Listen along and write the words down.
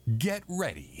Get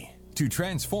ready to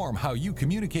transform how you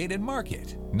communicate and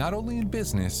market, not only in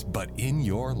business, but in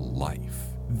your life.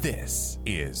 This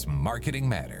is Marketing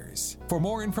Matters. For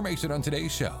more information on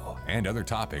today's show and other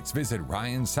topics, visit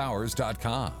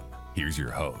RyanSauers.com. Here's your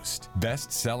host,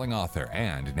 best-selling author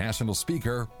and national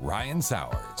speaker, Ryan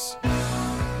Sauers.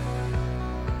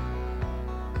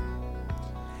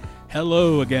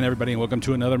 Hello again, everybody, and welcome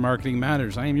to another Marketing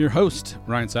Matters. I am your host,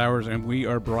 Ryan Sauers, and we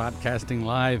are broadcasting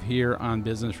live here on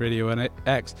Business Radio and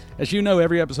X. As you know,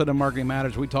 every episode of Marketing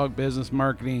Matters, we talk business,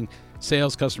 marketing,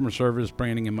 sales, customer service,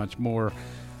 branding, and much more.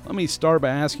 Let me start by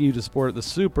asking you to support the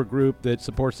super group that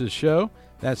supports this show.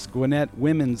 That's Gwinnett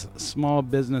Women's Small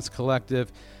Business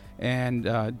Collective,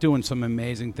 and doing some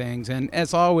amazing things. And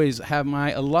as always, have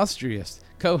my illustrious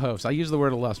co-host. I use the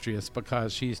word illustrious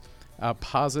because she's a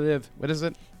positive, what is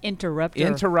it?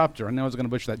 Interrupter. I know I was going to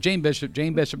butcher that. Jane Bishop,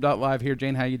 janebishop.live here.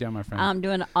 Jane, how you doing, my friend? I'm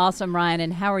doing awesome, Ryan.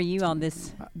 And how are you on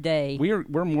this day? We're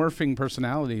morphing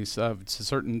personalities to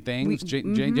certain things.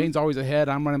 Jane's always ahead.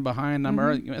 I'm running behind. I'm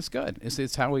early. It's good.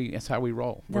 It's how we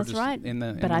roll. That's right.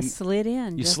 I slid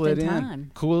in. You just slid in. Time.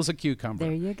 Cool as a cucumber.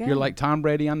 There you go. You're like Tom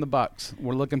Brady on the Bucks.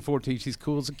 We're looking forward to you. She's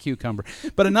cool as a cucumber.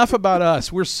 But enough about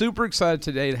us. We're super excited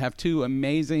today to have two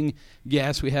amazing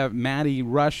guests. We have Maddie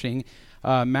Rushing.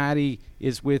 Maddie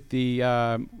is with the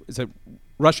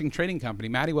Rushing Trading Company.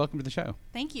 Maddie, welcome to the show.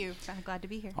 Thank you. I'm glad to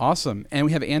be here. Awesome. And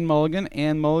we have Ann Mulligan.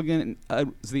 Ann Mulligan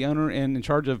is the owner and in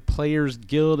charge of Players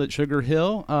Guild at Sugar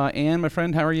Hill. Ann, my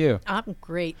friend, how are you? I'm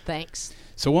great, thanks.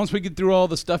 So once we get through all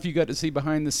the stuff you got to see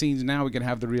behind the scenes, now we can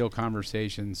have the real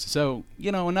conversations. So,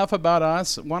 enough about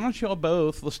us. Why don't you all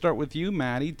both, let's start with you,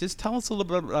 Maddie. Just tell us a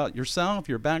little bit about yourself,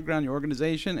 your background, your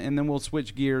organization, and then we'll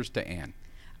switch gears to Ann.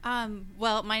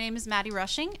 Well, my name is Maddie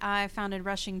Rushing. I founded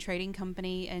Rushing Trading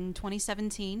Company in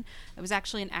 2017. It was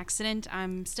actually an accident.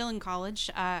 I'm still in college.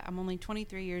 I'm only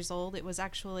 23 years old. It was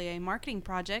actually a marketing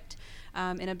project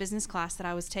in a business class that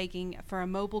I was taking for a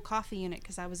mobile coffee unit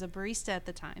because I was a barista at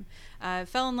the time.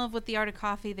 Fell in love with the art of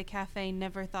coffee, the cafe,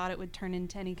 never thought it would turn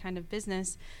into any kind of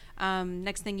business.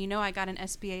 Next thing you know, I got an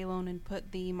SBA loan and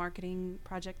put the marketing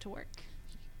project to work.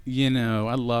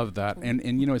 I love that. And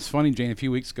it's funny, Jane, a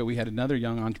few weeks ago, we had another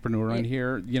young entrepreneur on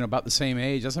here, about the same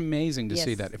age. That's amazing to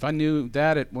see that. If I knew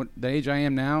that at the age I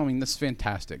am now, this is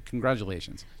fantastic.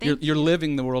 Congratulations. You're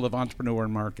living the world of entrepreneur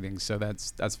and marketing, so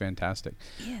that's fantastic.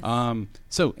 Yes.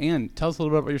 So, Ann, tell us a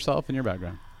little bit about yourself and your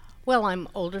background. Well, I'm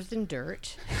older than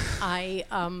dirt.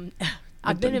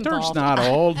 I've been involved. Dirt's not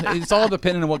old. It's all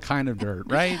depending on what kind of dirt,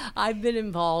 right? I've been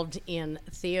involved in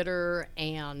theater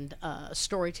and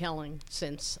storytelling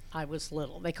since I was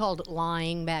little. They called it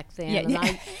lying back then. Yeah. And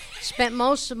I spent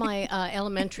most of my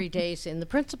elementary days in the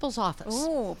principal's office.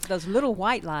 Oh, those little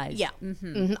white lies. Yeah.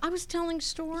 Mm-hmm. I was telling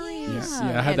stories.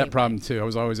 Yeah, I had that problem too. I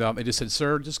was always out. They just said,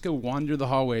 "Sir, just go wander the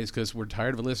hallways because we're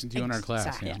tired of listening to you in our class."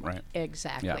 Exactly. Yeah, right.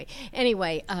 Exactly. Yeah.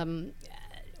 Anyway,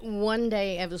 one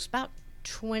day, it was about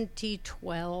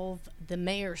 2012, the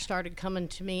mayor started coming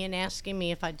to me and asking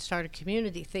me if I'd start a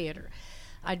community theater.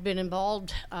 I'd been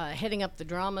involved heading up the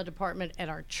drama department at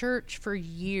our church for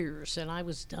years, and I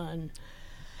was done.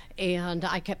 And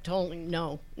I kept telling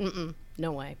him,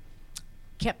 no way.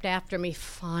 Kept after me.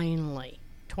 Finally,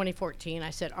 2014,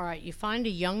 I said, all right, you find a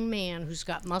young man who's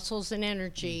got muscles and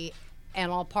energy, and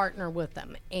I'll partner with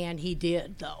them. And he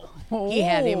did, though. He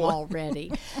had him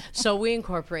already. So we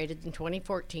incorporated in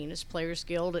 2014 as Players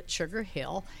Guild at Sugar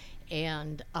Hill.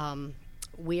 And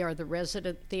we are the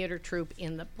resident theater troupe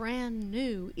in the brand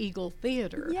new Eagle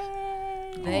Theater.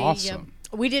 Yay! Awesome.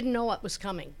 We didn't know what was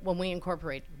coming when we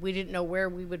incorporated. We didn't know where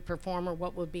we would perform or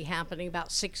what would be happening.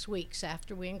 About 6 weeks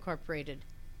after we incorporated,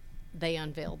 they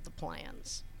unveiled the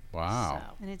plans. Wow.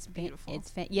 So. And it's beautiful.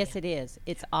 Yes, it is.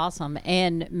 It's awesome.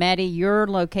 And Maddie, your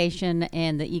location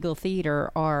and the Eagle Theater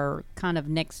are kind of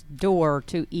next door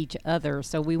to each other,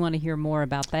 so we want to hear more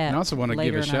about that. And I also want to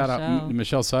give a shout out show.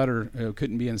 Michelle Sutter, who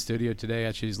couldn't be in the studio today.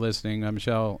 She's listening.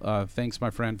 Michelle, thanks,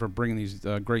 my friend, for bringing these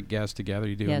great guests together.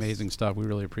 You do amazing stuff. We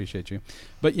really appreciate you.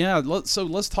 But yeah,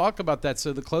 let's talk about that.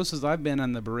 So the closest I've been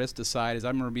on the barista side is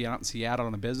I remember being out in Seattle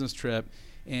on a business trip,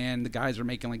 and the guys are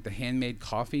making like the handmade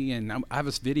coffee, and I have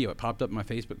this video. It popped up in my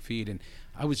Facebook feed, and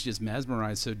I was just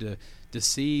mesmerized. So to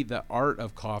see the art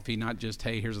of coffee, not just,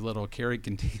 hey, here's a little carry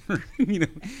container,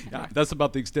 that's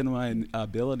about the extent of my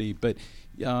ability. But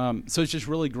so it's just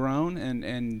really grown,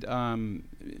 and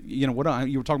what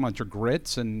you were talking about your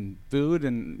grits and food,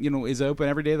 and is it open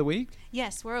every day of the week?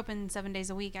 Yes, we're open 7 days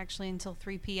a week, actually, until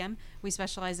 3 p.m. We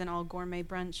specialize in all gourmet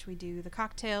brunch. We do the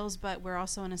cocktails, but we're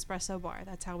also an espresso bar.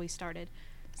 That's how we started.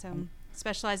 So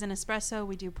specialize in espresso.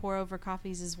 We do pour over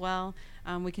coffees as well.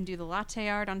 We can do the latte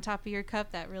art on top of your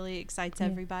cup. That really excites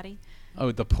everybody.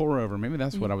 Oh, the pour over. Maybe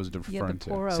that's what I was referring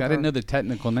to. See, I didn't know the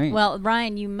technical name. Well,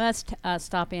 Ryan, you must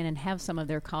stop in and have some of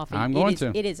their coffee. I'm going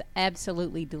to. It is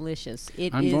absolutely delicious.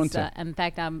 I'm going to. In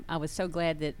fact, I was so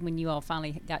glad that when you all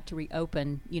finally got to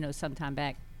reopen, sometime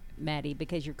back, Maddie,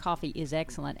 because your coffee is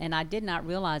excellent. And I did not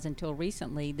realize until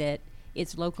recently that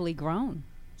it's locally grown.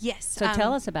 Yes. So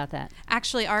tell us about that.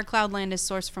 Actually, our Cloudland is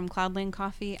sourced from Cloudland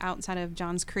Coffee outside of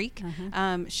Johns Creek.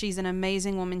 She's an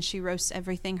amazing woman. She roasts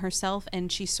everything herself,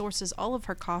 and she sources all of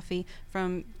her coffee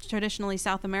from traditionally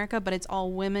South America, but it's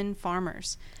all women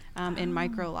farmers in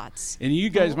micro lots. And you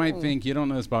guys might think, you don't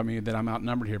know this about me, that I'm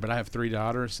outnumbered here, but I have 3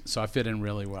 daughters, so I fit in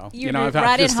really well. You're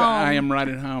right at home. I am right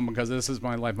at home because this is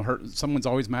my life. Someone's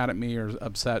always mad at me or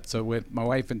upset. So with my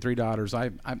wife and 3 daughters,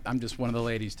 I'm just one of the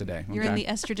ladies today. You're in the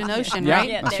estrogen ocean, yeah, right?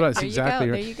 Yeah, that's right. That's exactly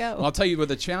right. There you go. Well, I'll tell you what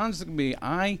the challenge is going to be.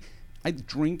 I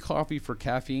drink coffee for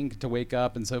caffeine to wake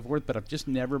up and so forth, but I've just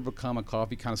never become a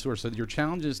coffee connoisseur. So your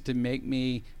challenge is to make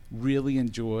me really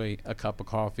enjoy a cup of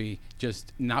coffee,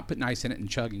 just not putting ice in it and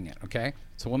chugging it, okay?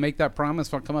 So we'll make that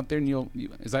promise. I'll come up there and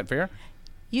is that fair?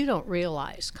 You don't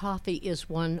realize coffee is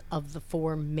one of the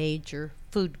 4 major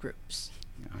food groups.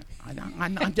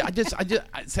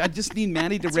 I just need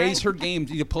Maddie to raise her game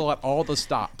to pull out all the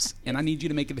stops, and I need you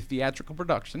to make it a theatrical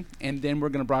production, and then we're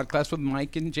going to broadcast with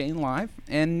Mike and Jane live,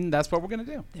 and that's what we're going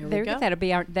to do. There we go.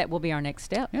 That will be our next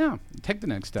step. Yeah, take the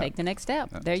next step. Take the next step.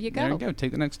 There you go. There you go.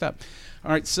 Take the next step.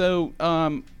 All right. So,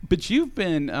 but you've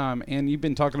been and you've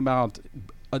been talking about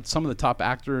some of the top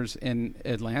actors in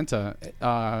Atlanta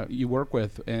you work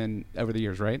with over the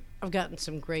years, right? I've gotten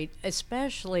some great,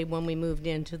 especially when we moved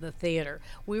into the theater.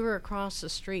 We were across the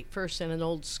street first in an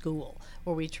old school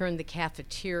where we turned the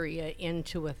cafeteria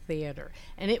into a theater,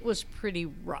 and it was pretty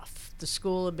rough. The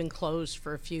school had been closed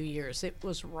for a few years. It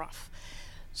was rough.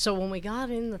 So when we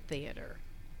got in the theater,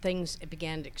 things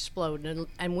began to explode,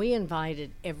 and we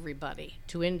invited everybody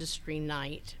to Industry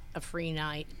Night, a free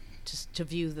night, to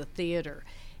view the theater.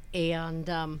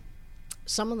 And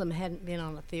some of them hadn't been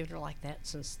on a theater like that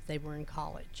since they were in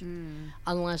college,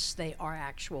 unless they are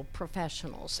actual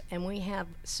professionals. And we have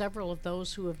several of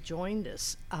those who have joined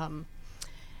us. And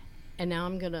now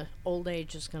old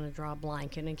age is going to draw a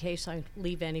blank. And in case I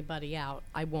leave anybody out,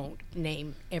 I won't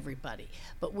name everybody.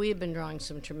 But we have been drawing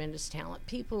some tremendous talent.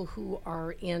 People who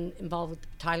are involved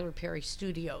with Tyler Perry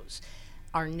Studios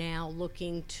are now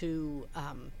looking to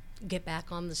get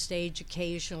back on the stage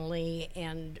occasionally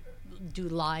and do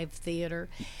live theater.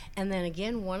 And then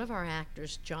again, one of our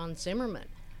actors, John Zimmerman,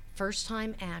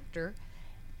 first-time actor.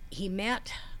 He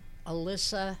met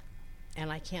Alyssa,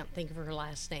 and I can't think of her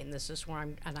last name. This is where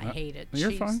I hate it.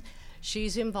 You're fine.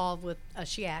 She's involved with,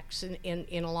 she acts in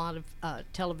a lot of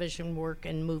television work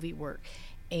and movie work.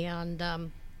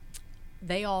 And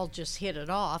they all just hit it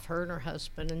off, her and her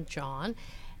husband and John.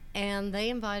 And they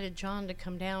invited John to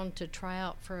come down to try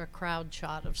out for a crowd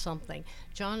shot of something.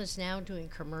 John is now doing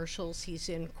commercials. He's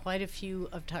in quite a few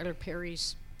of Tyler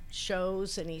Perry's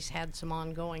shows, and he's had some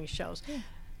ongoing shows. Yeah.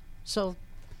 So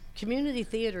community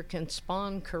theater can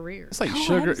spawn careers. It's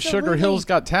like Sugar Hill's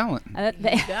Got Talent.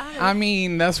 I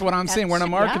mean, that's what I'm saying. We're in a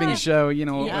marketing show.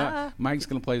 Mike's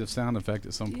going to play the sound effect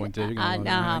at some point, too. You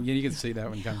can see that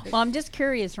one coming. Well, I'm just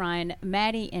curious, Ryan,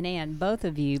 Maddie and Ann, both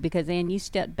of you, because Ann, you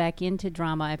stepped back into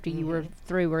drama after you were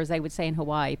through, or as they would say in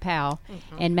Hawaii, POW.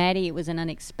 And Maddie, it was an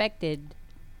unexpected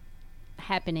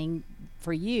happening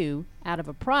for you out of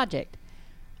a project.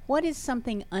 What is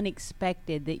something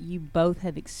unexpected that you both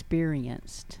have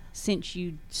experienced since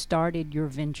you started your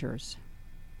ventures?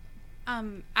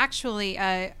 Actually,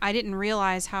 I didn't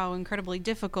realize how incredibly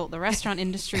difficult the restaurant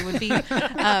industry would be.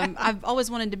 I've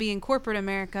always wanted to be in corporate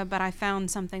America, but I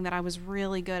found something that I was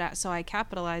really good at, so I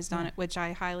capitalized on it, which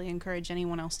I highly encourage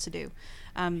anyone else to do.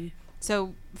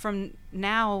 So from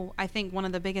now, I think one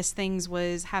of the biggest things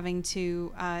was having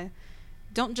to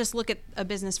don't just look at a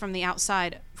business from the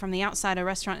outside. From the outside, a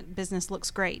restaurant business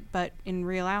looks great, but in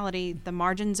reality, the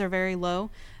margins are very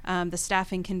low. The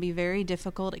staffing can be very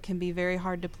difficult. It can be very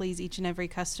hard to please each and every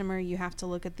customer. You have to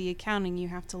look at the accounting. You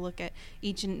have to look at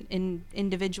each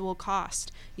individual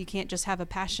cost. You can't just have a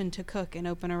passion to cook and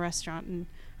open a restaurant, and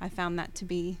I found that to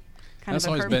be That's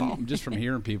always been, just from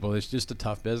hearing people, it's just a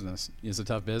tough business. It's a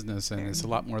tough business, and it's a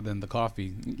lot more than the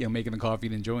coffee. Making the coffee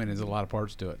and enjoying it, there's a lot of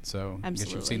parts to it. So I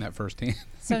guess you've seen that firsthand.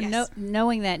 So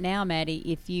knowing that now,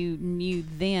 Maddie, if you knew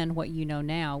then what you know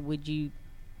now, would you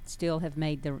still have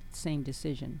made the same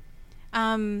decision?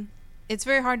 It's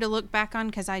very hard to look back on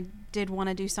because I did want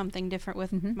to do something different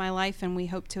with my life, and we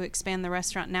hope to expand the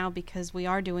restaurant now because we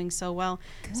are doing so well.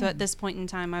 Good. So at this point in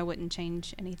time, I wouldn't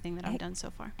change anything that I've done so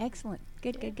far. Excellent.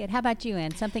 Good. How about you,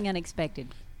 Ann? Something unexpected?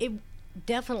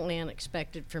 definitely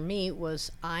unexpected for me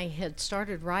was I had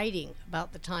started writing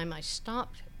about the time I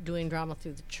stopped doing drama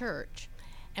through the church.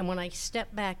 And when I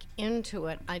stepped back into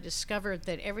it, I discovered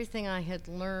that everything I had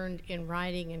learned in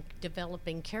writing and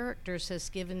developing characters has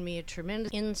given me a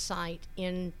tremendous insight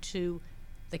into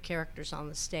the characters on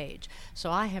the stage.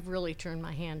 So I have really turned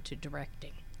my hand to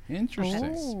directing. Interesting.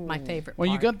 That's my favorite Well,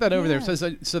 part. you got that over there.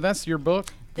 So that's your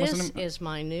book? This is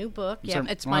my new book. Yeah,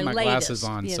 it's my my glasses latest.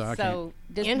 on, Yes, so I so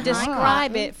can't.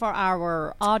 describe it for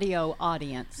our audio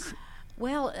audience.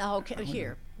 Well, okay,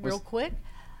 here, real quick.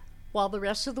 While the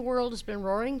rest of the world has been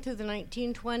roaring through the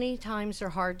 1920, times are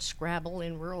hard scrabble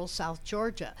in rural South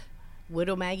Georgia.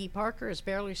 Widow Maggie Parker is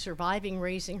barely surviving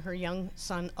raising her young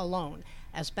son alone.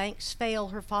 As banks fail,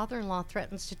 her father-in-law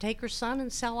threatens to take her son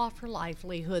and sell off her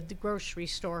livelihood, the grocery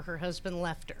store her husband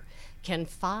left her. Can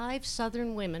 5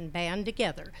 Southern women band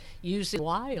together, using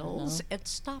wiles, and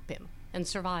stop him and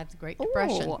survive the Great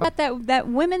Depression? But that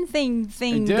women thing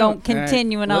do. don't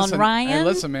continuing Listen, on, Ryan. Hey,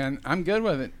 listen, man, I'm good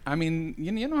with it. I mean,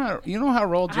 you know how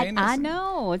Roll Jane is. I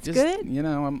know it's Just, good. You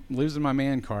know, I'm losing my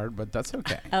man card, but that's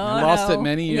okay. Oh, I lost no. it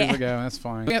many years Yeah. ago. That's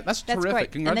fine. Yeah, that's terrific. Great.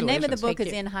 And the Congratulations. name of the book Thank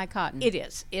is you. In High Cotton. It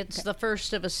is. It's the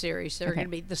first of a series. They're Okay. going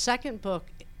to be the second book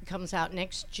comes out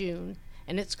next June,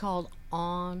 and it's called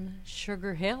On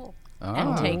Sugar Hill,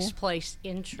 and takes place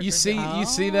in Sugar You Hill.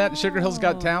 see that Sugar Hill's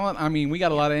Got Talent? I mean, we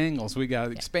got a lot of angles. We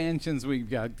got expansions. We've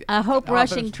got. I hope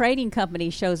authors. Rushing Trading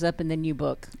Company shows up in the new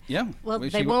book. Yeah. Well,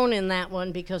 they won't in that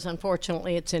one because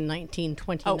unfortunately it's in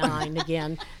 1929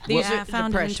 again. These are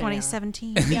founded in Depression era.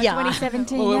 2017. Yeah.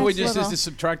 2017. Well, we that's just little.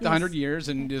 subtract 100 years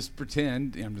and just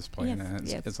pretend. I'm just playing Yes, that.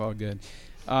 yes. It's all good.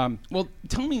 Well,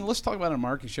 tell me. Let's talk about a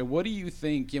marketing show. What do you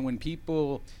think? When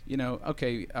people,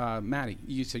 okay, Maddie,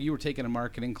 you said you were taking a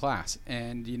marketing class,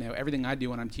 and everything I do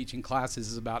when I'm teaching classes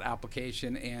is about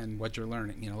application and what you're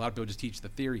learning. A lot of people just teach the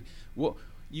theory. Well,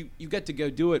 you get to go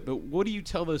do it, but what do you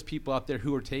tell those people out there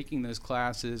who are taking those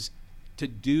classes to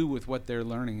do with what they're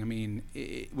learning? I mean,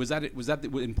 was that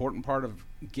the important part of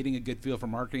getting a good feel for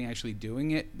marketing, actually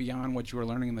doing it beyond what you were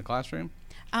learning in the classroom?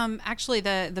 Actually,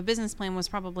 the business plan was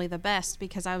probably the best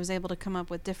because I was able to come up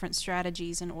with different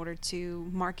strategies in order to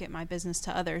market my business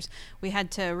to others. We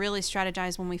had to really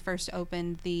strategize when we first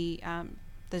opened the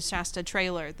Shasta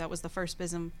trailer. That was the first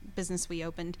business we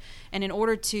opened, and in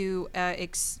order to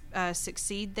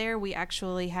succeed there, we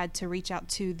actually had to reach out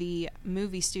to the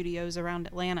movie studios around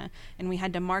Atlanta, and we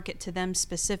had to market to them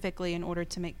specifically in order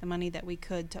to make the money that we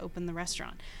could to open the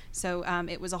restaurant. So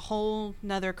it was a whole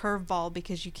nother curveball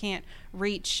because you can't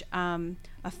reach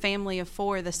a family of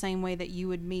 4 the same way that you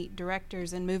would meet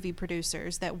directors and movie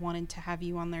producers that wanted to have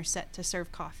you on their set to serve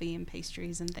coffee and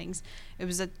pastries and things. It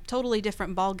was a totally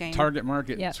different ball game. Target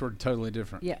market Yep. sort of totally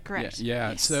different. Yeah. Correct.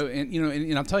 Yeah. Yes. So,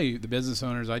 and I'll tell you, the business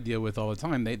owners I deal with all the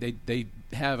time, they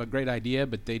have a great idea,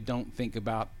 but they don't think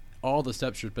about all the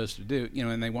steps you're supposed to do,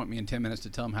 and they want me in 10 minutes to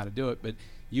tell them how to do it. But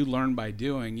you learn by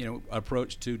doing.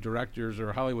 Approach to directors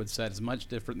or Hollywood set is much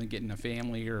different than getting a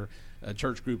family or a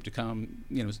church group to come,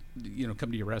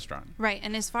 come to your restaurant. Right,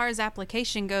 and as far as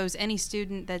application goes, any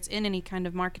student that's in any kind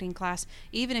of marketing class,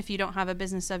 even if you don't have a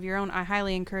business of your own, I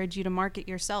highly encourage you to market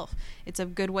yourself. It's a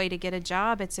good way to get a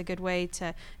job. It's a good way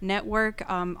to network.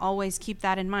 Always keep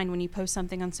that in mind when you post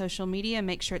something on social media.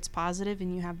 Make sure it's positive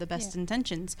and you have the best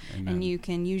intentions. Amen. And you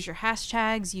can use your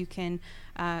hashtags. You can,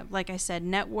 like I said,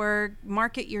 network,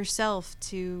 market yourself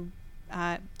to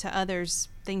others,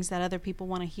 things that other people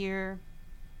want to hear.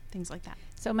 Things like that.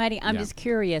 So, Maddie, I'm Yeah. just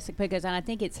curious because I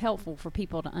think it's helpful for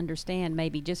people to understand,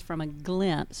 maybe just from a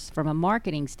glimpse, from a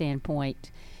marketing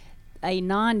standpoint, a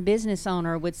non-business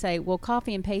owner would say, well,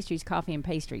 coffee and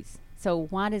pastries. So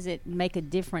why does it make a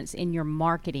difference in your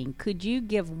marketing? Could you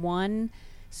give one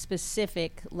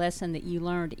specific lesson that you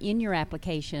learned in your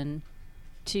application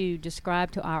to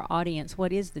describe to our audience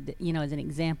what is as an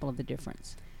example of the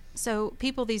difference? So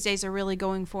people these days are really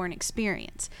going for an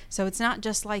experience. So it's not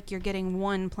just like you're getting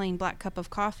one plain black cup of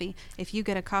coffee. If you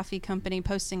get a coffee company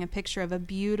posting a picture of a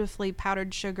beautifully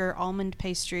powdered sugar almond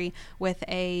pastry with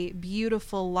a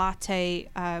beautiful latte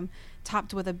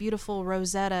topped with a beautiful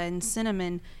rosetta and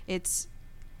cinnamon, it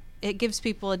gives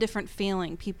people a different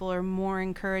feeling. People are more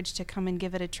encouraged to come and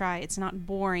give it a try. It's not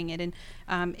boring.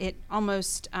 It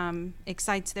almost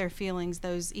excites their feelings,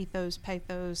 those ethos,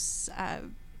 pathos,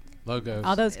 Logos.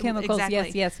 All those chemicals,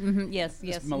 Exactly. yes, yes.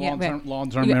 Just Yeah,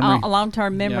 long-term yeah, memory.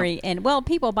 long-term memory. And, well,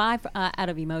 people buy out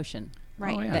of emotion.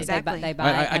 Right, Oh, yeah. exactly. They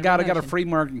buy I got a promotion. free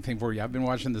marketing thing for you. I've been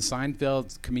watching the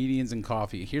Seinfeld Comedians and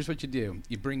Coffee. Here's what you do.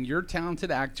 You bring your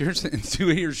talented actors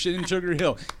into your shit in Sugar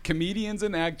Hill. Comedians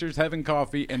and actors having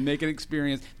coffee and make an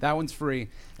experience. That one's free.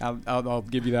 I'll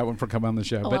give you that one for coming on the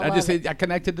show. Oh, But I I just love it. I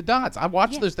connected the dots. I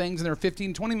watched those things and they're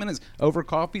 15, 20 minutes over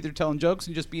coffee. They're telling jokes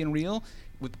and just being real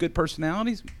with good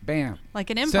personalities. Bam. Like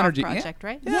an improv Synergy. project, Yeah.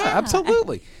 right? Yeah,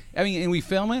 absolutely. I mean, and we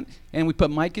film it and we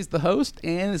put Mike as the host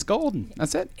and it's golden.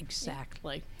 That's it.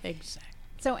 Exactly.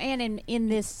 So, Ann, in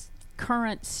this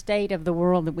current state of the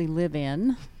world that we live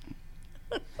in,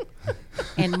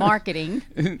 and marketing,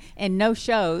 and no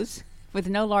shows, with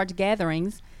no large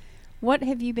gatherings, what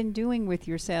have you been doing with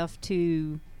yourself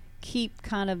to keep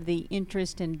kind of the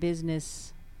interest in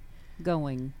business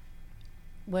going?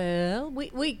 Well,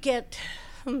 we get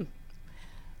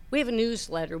we have a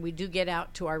newsletter we do get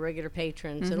out to our regular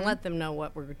patrons and let them know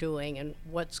what we're doing and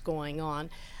what's going on.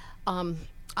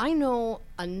 I know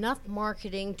enough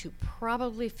marketing to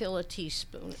probably fill a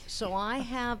teaspoon, so I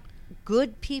have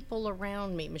good people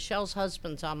around me. Michelle's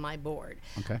husband's on my board.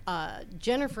 Okay.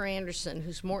 Jennifer Anderson,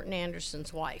 who's Morton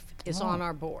Anderson's wife, is on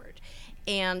our board.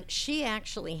 And she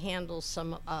actually handles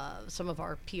some of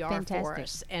our PR for Fantastic.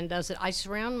 us and does it. I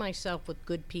surround myself with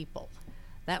good people.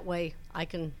 That way I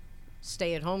can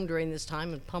stay at home during this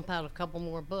time and pump out a couple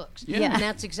more books. Yeah. And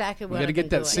that's exactly We what got to I've get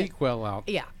been that doing. sequel out.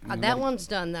 Yeah, that one's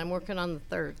done. I'm working on the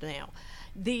third now.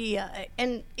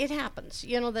 And it happens.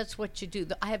 You know, that's what you do.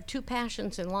 I have two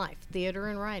passions in life, theater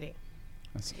and writing.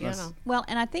 You know. Well,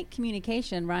 and I think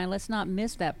communication, Ryan, let's not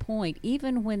miss that point.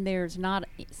 Even when there's not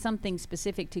something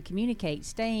specific to communicate,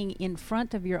 staying in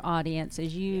front of your audience,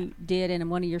 as you did in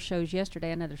one of your shows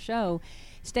yesterday, another show,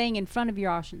 staying in front of your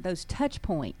audience, those touch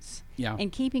points,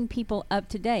 and keeping people up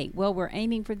to date. Well, we're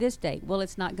aiming for this date. Well,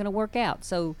 it's not going to work out.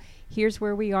 So here's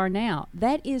where we are now.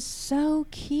 That is so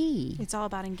key. It's all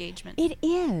about engagement. It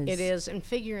is. It is, and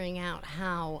figuring out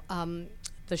how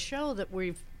the show that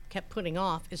we've kept putting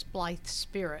off is Blythe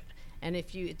Spirit, and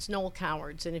it's Noel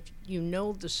Cowards, and if you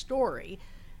know the story,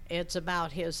 it's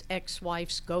about his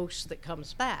ex-wife's ghost that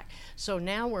comes back. So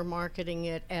now we're marketing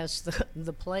it as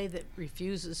the play that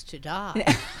refuses to die.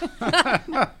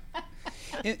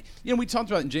 And, we talked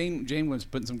about Jane was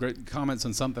putting some great comments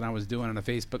on something I was doing on a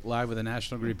Facebook Live with a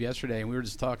national group yesterday, and we were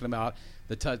just talking about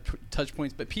the touch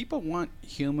points. But people want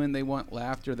human, they want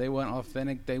laughter, they want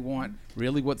authentic, they want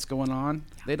really what's going on.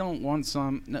 They don't want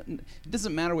it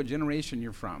doesn't matter what generation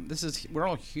you're from. We're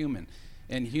all human.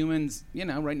 And humans,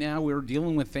 right now we're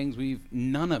dealing with things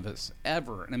none of us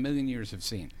ever in a million years have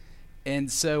seen.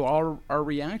 And so our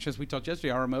reactions, we talked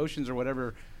yesterday, our emotions or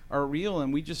whatever are real,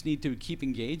 and we just need to keep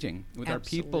engaging with our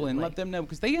people and let them know,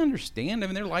 because they understand. I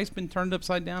mean, their life's been turned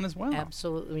upside down as well.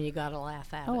 Absolutely, you got to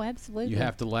laugh at it. Oh, absolutely. You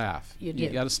have to laugh. You do.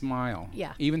 got to smile.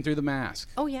 Yeah. Even through the mask.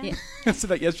 Oh, yeah. So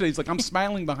that yesterday, he's like, I'm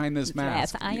smiling behind this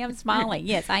mask. Yes, I am smiling.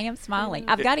 Yes, I am smiling.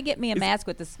 I've got to get me a mask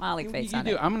with a smiley face on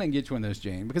do. it. I'm going to get you one of those,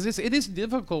 Jane, because it is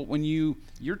difficult when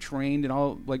you're trained and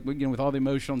all, like, with all the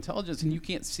emotional intelligence, and you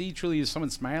can't see truly is someone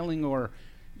smiling, or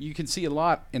you can see a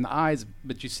lot in the eyes,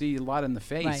 but you see a lot in the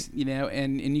face, Right.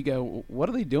 and you go, what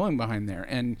are they doing behind there?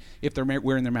 And if they're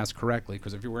wearing their mask correctly,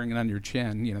 because if you're wearing it under your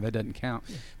chin, that doesn't count.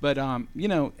 Yeah. But,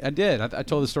 I did. I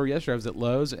told the story yesterday. I was at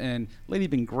Lowe's, and lady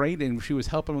had been great, and she was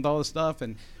helping with all this stuff,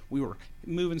 and we were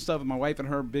moving stuff with my wife and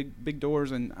her, big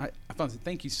doors, and I thought,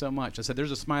 thank you so much. I said,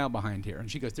 there's a smile behind here. And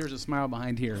she goes, there's a smile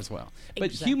behind here as well. But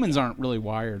humans aren't really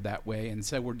wired that way, and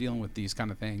so we're dealing with these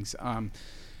kind of things.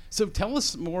 So tell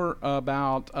us more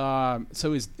about,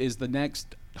 so is the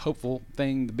next hopeful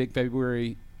thing the big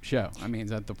February show? I mean,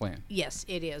 is that the plan? Yes,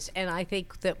 it is. And I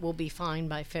think that we'll be fine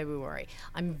by February.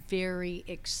 I'm very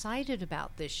excited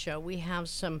about this show. We have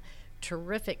some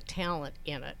terrific talent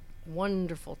in it,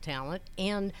 wonderful talent,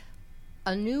 and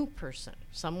a new person,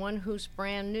 someone who's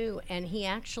brand new. And he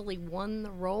actually won the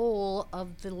role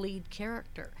of the lead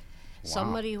character. Wow.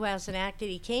 Somebody who hasn't acted.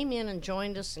 He came in and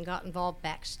joined us and got involved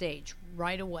backstage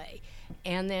right away,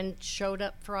 and then showed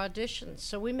up for auditions.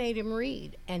 So we made him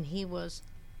read, and he was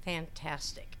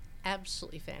fantastic,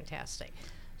 absolutely fantastic.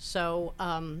 So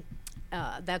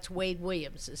that's Wade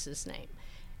Williams is his name,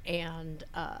 and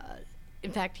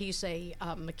in fact, he's a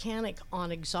mechanic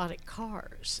on exotic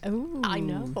cars. Ooh. I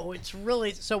know, it's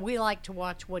really, so we like to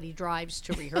watch what he drives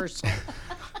to rehearsal.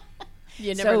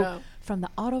 You never know. From the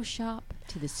auto shop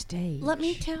to the stage. Let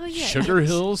me tell you. Sugar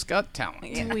Hill's Got Talent.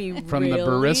 We From really the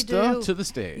barista do. to the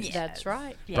stage. Yes. That's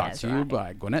right. Brought to you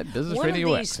by Gwinnett Business One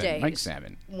Radio of these X and Mike days,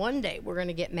 Salmon. one day we're going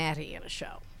to get Maddie in a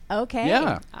show. Okay.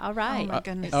 Yeah. All right. Oh my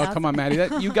goodness. Oh, come on, Maddie.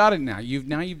 You got it now.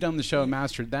 You've done the show and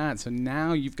mastered that. So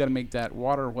now you've got to make that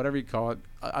water, whatever you call it,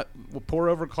 we'll pour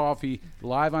over coffee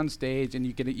live on stage, and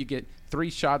you get 3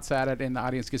 shots at it, and the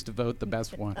audience gets to vote the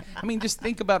best one. I mean, just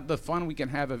think about the fun we can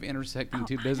have of intersecting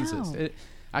two businesses.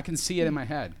 I can see it in my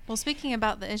head. Well, speaking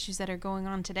about the issues that are going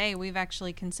on today, we've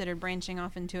actually considered branching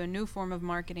off into a new form of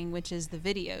marketing, which is the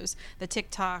videos, the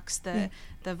TikToks,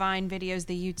 the Vine videos,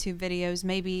 the YouTube videos,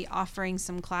 maybe offering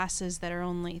some classes that are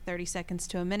only 30 seconds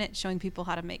to a minute, showing people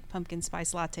how to make pumpkin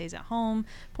spice lattes at home,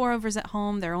 pour-overs at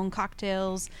home, their own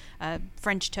cocktails,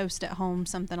 French toast at home,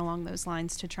 something along those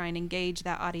lines to try and engage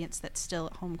that audience that's still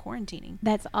at home quarantining.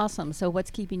 That's awesome. So what's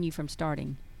keeping you from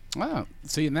starting? Wow.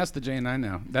 See, and that's the Jane I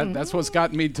know. That's what's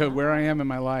gotten me to where I am in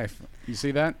my life. You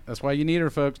see that? That's why you need her,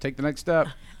 folks. Take the next step.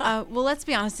 Well, let's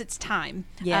be honest. It's time.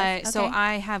 Yes. So Okay.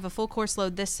 I have a full course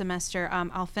load this semester.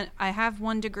 I have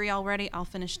 1 degree already. I'll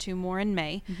finish 2 more in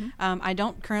May. I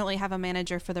don't currently have a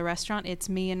manager for the restaurant. It's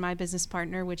me and my business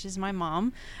partner, which is my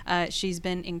mom. She's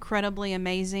been incredibly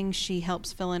amazing. She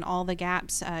helps fill in all the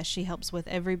gaps. She helps with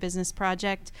every business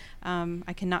project.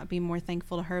 I cannot be more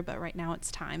thankful to her, but right now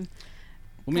it's time.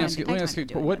 Let me ask you,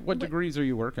 do it. what degrees are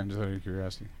you working? Just out of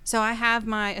curiosity. So I have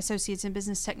my associates in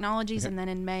business technologies, and then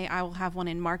in May I will have one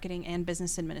in marketing and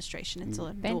business administration. It's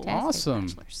a dual Fantastic. Awesome.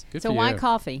 bachelor's. Good So for why you.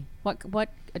 coffee? What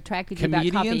attracted you about coffee?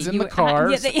 Comedians in You the were-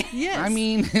 cars. Yes. I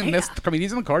mean, that's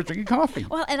comedians in the cars drinking coffee.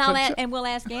 Well, and we'll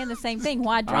ask Ann the same thing.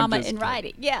 Why drama in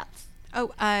writing? Yeah.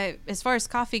 Oh, as far as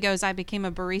coffee goes, I became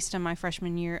a barista my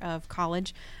freshman year of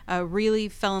college. Really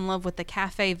fell in love with the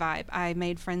cafe vibe. I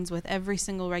made friends with every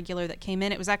single regular that came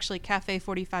in. It was actually Cafe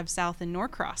 45 South in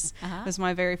Norcross. It was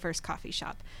my very first coffee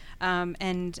shop.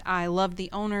 And I loved the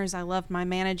owners. I loved my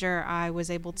manager. I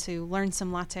was able to learn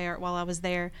some latte art while I was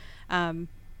there.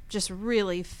 Just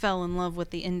really fell in love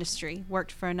with the industry.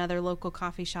 Worked for another local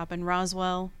coffee shop in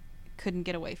Roswell. Couldn't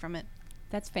get away from it.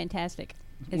 That's fantastic.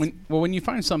 When you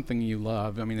find something you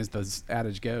love, I mean, as the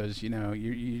adage goes, you know,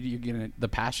 you get the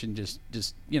passion just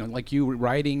you know, like you were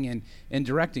writing and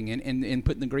directing and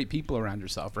putting the great people around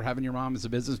yourself, or having your mom as a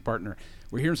business partner.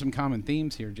 We're hearing some common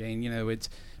themes here, Jane. You know, it's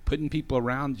putting people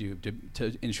around you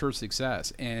to ensure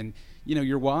success. And, you know,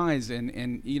 you're wise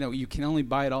and you know, you can only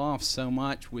bite off so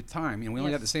much with time. You know, we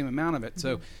only got the same amount of it.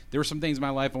 So there were some things in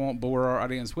my life, I won't bore our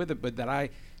audience with it, but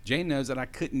that Jane knows that I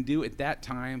couldn't do at that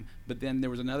time, but then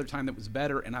there was another time that was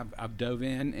better, and I've dove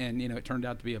in, and you know, it turned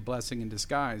out to be a blessing in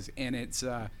disguise. And it's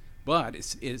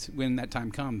when that time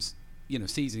comes, you know,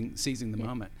 seizing the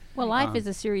moment. Well, life is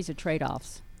a series of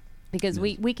trade-offs, because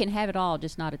we can have it all,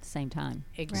 just not at the same time.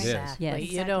 Exactly.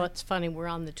 Yes. You know, it's funny. We're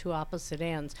on the two opposite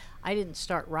ends. I didn't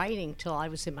start writing till I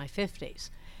was in my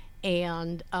 50s.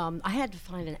 And I had to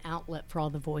find an outlet for all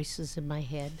the voices in my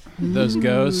head. Those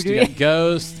ghosts, you got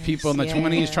ghosts, people in the Yes.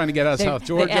 20s trying to get out of South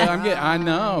Georgia. I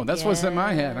know. That's what's in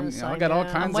my head. Yes, I got all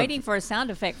know. kinds I'm of... waiting for a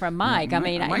sound effect from Mike. I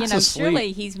mean, Mike's you know, asleep.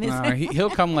 surely he's missing. He'll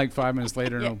come like 5 minutes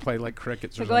later and he'll play like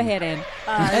crickets or So something. go ahead,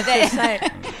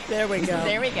 Ann. There we go.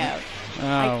 There we go.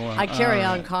 I carry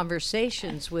on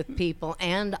conversations with people,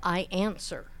 and I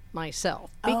answer myself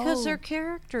because they're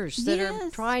characters that are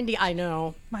Yes. trying to. I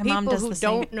know My people mom does who the same.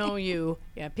 don't know you.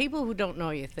 Yeah, people who don't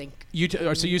know you think.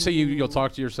 So you say you'll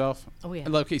talk to yourself? Oh, yeah.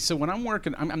 Okay, so when I'm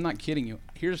working, I'm not kidding you.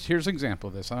 Here's an example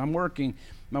of this. I'm working.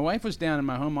 My wife was down in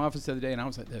my home office the other day, and I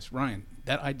was like, "This, Ryan,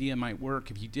 that idea might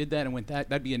work if you did that and went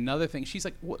that'd be another thing." She's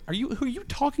like, "What? Who are you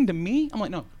talking to me?" I'm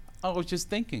like, "No, I was just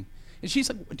thinking." And she's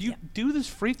like, "Do you do this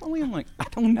frequently?" I'm like, "I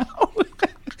don't know."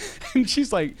 And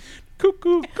she's like,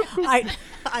 cuckoo.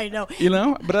 I know. You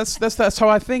know, but that's how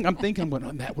I think. I'm thinking, well,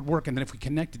 that would work, and then if we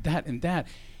connected that and that,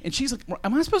 and she's like,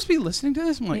 "Am I supposed to be listening to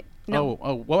this?" I'm like, No.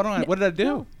 what did I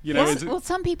do? You know, Well,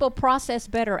 some people process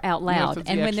better out loud, it's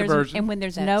and the when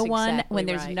there's That's no one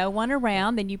exactly right. no one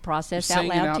around, then you process out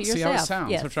saying it loud out, to see yourself. how it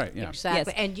sounds. Yes. That's right. Yeah.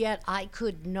 Exactly. Yes. And yet I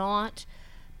could not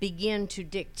begin to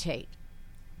dictate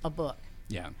a book.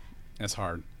 Yeah, that's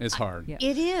hard. It's hard. Yeah.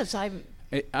 It is.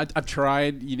 I've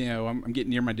tried, you know, I'm getting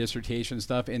near my dissertation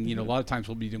stuff, and, you know, a lot of times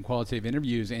we'll be doing qualitative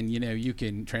interviews, and, you know, you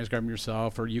can transcribe them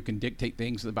yourself or you can dictate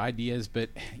things with ideas, but,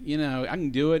 you know, I can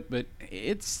do it, but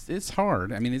it's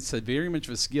hard. I mean, it's a very much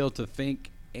of a skill to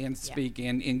think and speak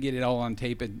and get it all on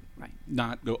tape and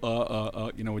not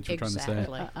go, you know what you're trying to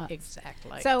say.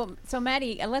 Exactly. So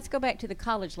Maddie, let's go back to the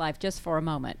college life just for a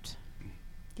moment.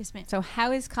 Yes, ma'am. So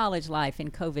how is college life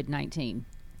in COVID-19?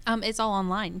 It's all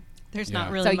online. There's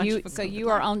not really much. So you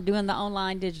are doing the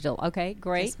online digital. Okay,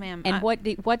 great. Yes, ma'am. And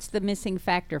what's the missing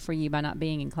factor for you by not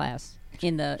being in class?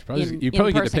 You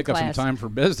probably get to pick up some time for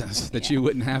business that you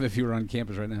wouldn't have if you were on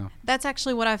campus right now. That's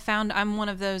actually what I've found. I'm one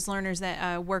of those learners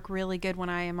that work really good when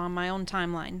I am on my own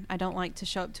timeline. I don't like to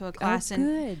show up to a class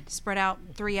and spread out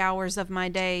 3 hours of my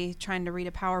day trying to read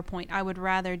a PowerPoint. I would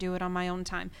rather do it on my own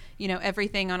time.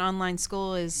 Everything on online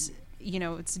school is,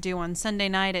 it's due on Sunday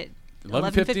night at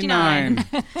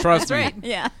 11:59. Trust me. Right.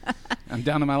 Yeah. I'm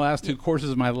down to my last 2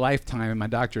 courses of my lifetime in my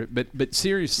doctorate. But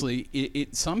seriously,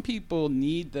 some people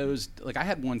need those. Like I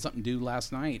had something due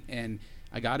last night, and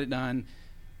I got it done.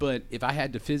 But if I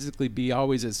had to physically be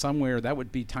always at somewhere, that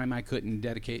would be time I couldn't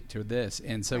dedicate to this.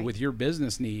 And so with your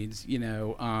business needs,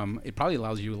 it probably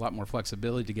allows you a lot more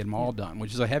flexibility to get them all done,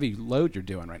 which is a heavy load you're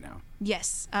doing right now.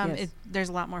 Yes. There's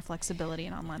a lot more flexibility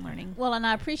in online learning. Well, and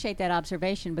I appreciate that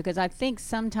observation because I think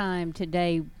sometime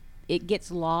today it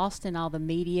gets lost in all the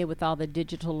media with all the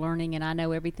digital learning, and I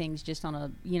know everything's just on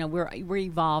a, we're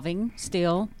evolving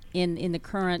still in the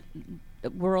current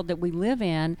world that we live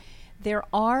in. There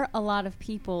are a lot of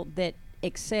people that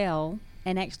excel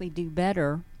and actually do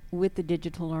better with the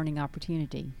digital learning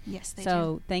opportunity. Yes, they do.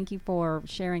 So thank you for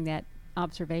sharing that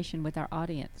observation with our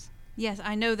audience. Yes,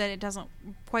 I know that it doesn't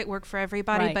quite work for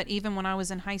everybody, Right. but even when I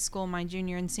was in high school, my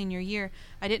junior and senior year,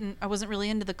 I wasn't really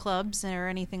into the clubs or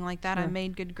anything like that. Sure. I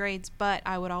made good grades, but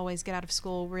I would always get out of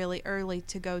school really early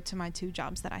to go to my 2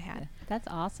 jobs that I had. That's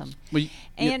awesome. Well,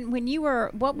 And when you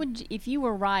were, if you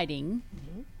were writing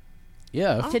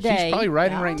yeah, today, she's probably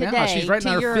writing right now. today, She's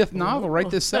writing to her 5th novel right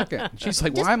this second. She's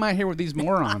like, why am I here with these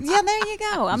morons? yeah, there you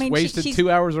go. I mean, wasted she's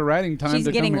 2 hours of writing time. She's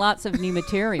to getting come lots of new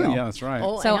material. Yeah, that's right.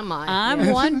 Oh, So am I? I'm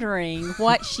Yes. wondering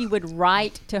what she would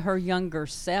write to her younger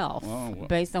self Oh, well.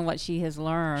 based on what she has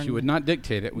learned. She would not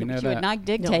dictate it. We know She that. would not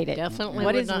dictate No, it. definitely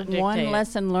What would is not one dictate it.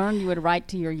 lesson learned you would write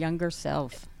to your younger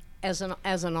self? As an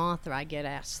author, I get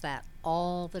asked that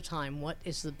all the time. What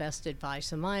is the best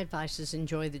advice? And my advice is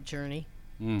enjoy the journey.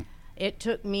 It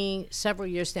took me several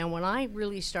years. Now, when I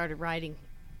really started writing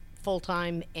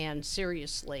full-time and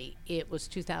seriously, it was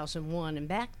 2001. And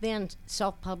back then,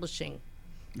 self-publishing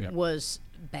Yep. was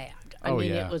bad. I Oh,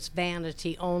 mean, yeah. it was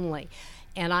vanity only.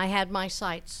 And I had my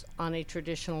sights on a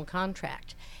traditional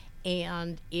contract.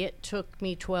 And it took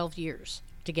me 12 years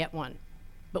to get one.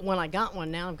 But when I got one,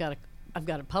 now I've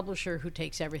got a publisher who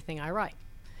takes everything I write.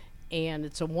 And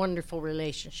it's a wonderful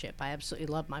relationship. I absolutely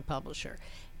love my publisher.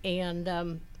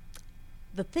 And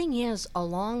the thing is,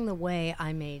 along the way,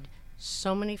 I made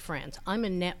so many friends. I'm a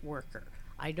networker.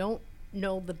 I don't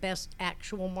know the best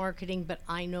actual marketing, but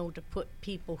I know to put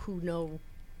people who know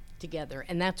together,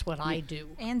 and that's what I do.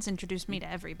 Ann's introduced me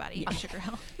to everybody at Sugar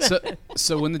Hill.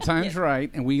 So when the time's right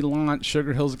and we launch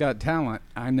Sugar Hill's Got Talent,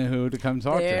 I know who to come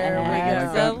talk There to. we go.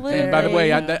 Absolutely. And by the way,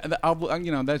 that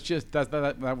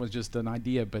was just an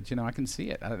idea, but I can see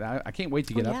it. I can't wait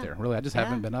to get Oh, up yeah. there. Really, I just Yeah.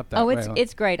 haven't been up that Oh, way.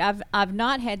 it's great. I've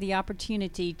not had the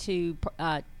opportunity to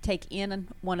take in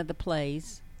one of the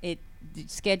plays.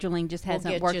 Scheduling just We'll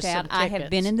hasn't get worked you out. some I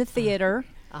have been tickets. in the theater,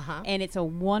 Uh-huh. and it's a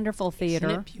wonderful theater.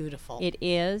 Isn't it beautiful? It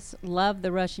is. Love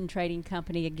the Russian Trading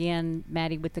Company again,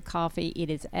 Maddie, with the coffee.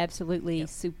 It is absolutely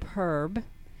superb.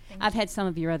 I've had some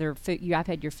of your other food. I've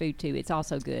had your food too. It's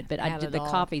also good, but Had it the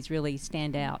all. coffees really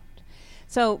stand out.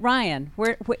 So Ryan,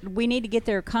 we need to get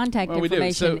their contact Well, we do.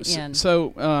 information So, in.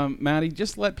 so Maddie,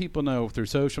 just let people know through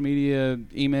social media,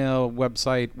 email,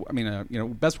 website. I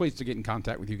mean, best ways to get in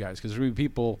contact with you guys, because so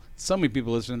many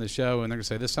people listen to the show and they're gonna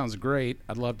say, "This sounds great.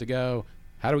 I'd love to go."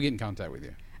 How do we get in contact with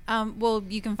you? Well,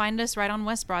 you can find us right on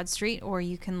West Broad Street, or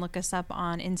you can look us up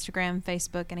on Instagram,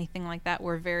 Facebook, anything like that.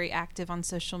 We're very active on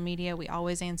social media. We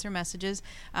always answer messages.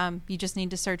 You just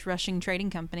need to search Rushing Trading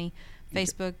Company,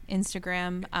 Facebook,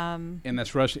 Instagram. And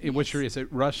that's is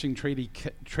it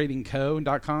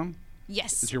rushingtradingco.com?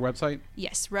 Yes. Is your website?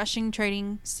 Yes,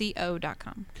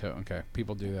 rushingtradingco.com. Okay,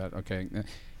 people do that. Okay,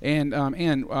 and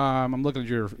I'm looking at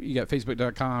you got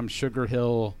Facebook.com, Sugar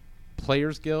Hill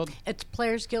Players Guild. It's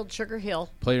Players Guild Sugar Hill.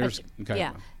 Players. Okay.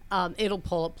 Yeah. It'll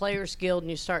pull up Players Guild, and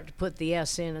you start to put the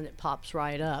S in, and it pops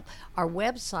right up. Our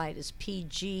website is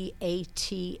pgatsh.com.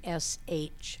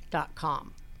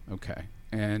 Okay,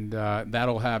 and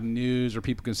that'll have news, or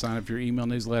people can sign up for your email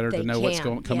newsletter to know what's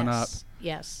coming up.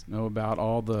 Yes. Know about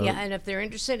all the. Yeah, and if they're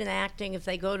interested in acting, if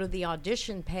they go to the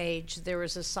audition page, there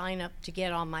is a sign up to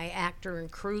get on my actor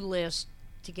and crew list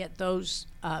to get those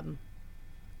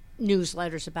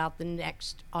newsletters about the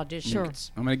next auditions. Sure.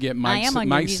 I'm gonna get I Mike. am on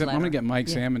your I'm newsletter. gonna get Mike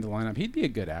Yeah. Salmon to line up. He'd be a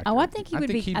good actor. Oh, I think he would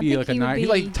be- He'd I be think like he a would nice. He's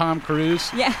be- like Tom Cruise.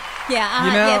 yeah. You know,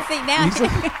 Yeah. See now.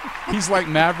 he's like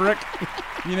Maverick.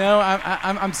 You know,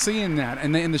 I'm seeing that,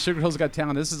 and the Sugar Hills Got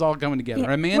Talent. This is all coming together.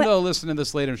 Yeah, Amanda will listen to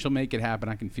this later, and she'll make it happen.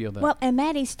 I can feel that. Well, and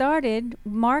Maddie started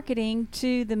marketing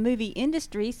to the movie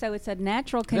industry, so it's a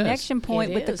natural connection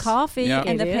point with the coffee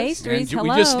and the pastries. And we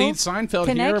just need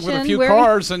Seinfeld here with a few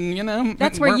cars, and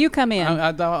that's where you come in.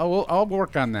 I'll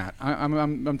work on that.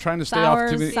 I'm trying to stay off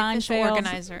too many. Seinfeld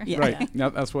organizer. Yeah. Right. No,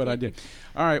 that's what I did.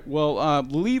 All right. Well,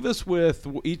 leave us with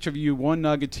each of you one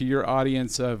nugget to your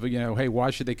audience of, hey, why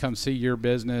should they come see your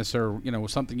business, or,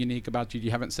 something unique about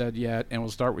you haven't said yet. And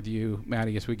we'll start with you,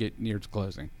 Maddie, as we get near to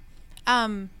closing.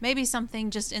 Maybe something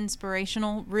just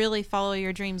inspirational. Really follow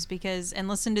your dreams and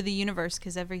listen to the universe,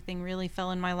 because everything really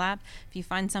fell in my lap. If you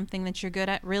find something that you're good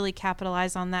at, really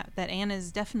capitalize on that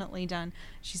Anna's definitely done.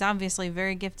 She's obviously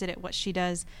very gifted at what she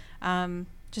does.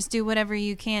 Just do whatever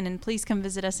you can, and please come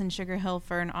visit us in Sugar Hill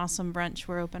for an awesome brunch.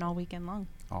 We're open all weekend long.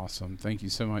 Awesome. Thank you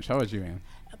so much. How about you, Ann?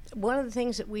 One of the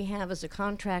things that we have is a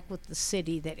contract with the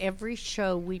city that every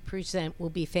show we present will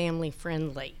be family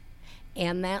friendly.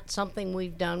 And that's something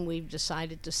we've done. We've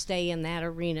decided to stay in that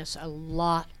arena. So a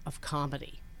lot of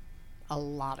comedy.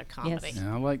 Yes.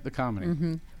 Yeah, I like the comedy.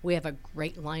 Mm-hmm. We have a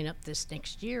great lineup this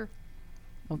next year.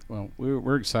 Well,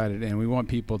 we're excited, and we want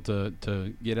people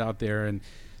to get out there. And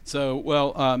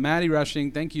so, Maddie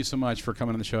Rushing, thank you so much for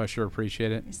coming on the show. I sure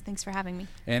appreciate it. Yes, thanks for having me.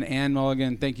 And Ann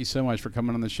Mulligan, thank you so much for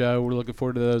coming on the show. We're looking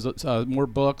forward to those more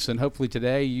books, and hopefully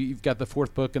today you've got the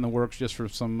 4th book in the works just for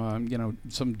some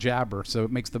some jabber. So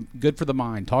it makes good for the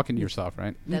mind, talking to yourself,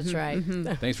 right? That's right.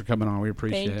 Mm-hmm. Thanks for coming on. We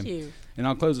appreciate it. Thank you. And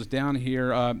I'll close us down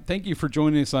here. Thank you for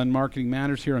joining us on Marketing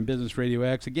Matters here on Business Radio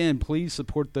X. Again, please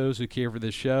support ththose who care for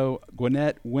this show.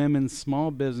 Gwinnett Women's Small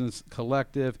Business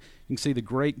Collective. You can see the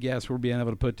great guests we're being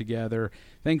able to put together.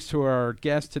 Thanks to our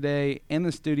guest today in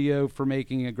the studio for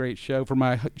making a great show. For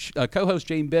my co-host,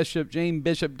 Jane Bishop,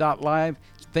 janebishop.live.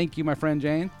 Thank you, my friend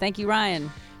Jane. Thank you,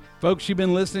 Ryan. Folks, you've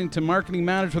been listening to Marketing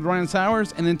Matters with Ryan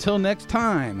Sowers. And until next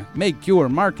time, make your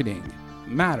marketing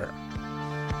matter.